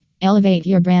Elevate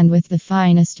your brand with the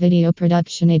finest video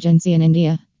production agency in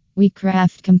India. We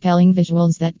craft compelling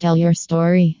visuals that tell your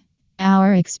story.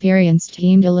 Our experienced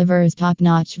team delivers top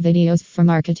notch videos for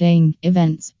marketing,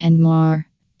 events, and more.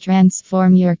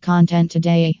 Transform your content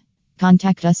today.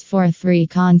 Contact us for a free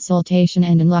consultation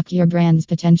and unlock your brand's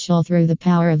potential through the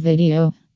power of video.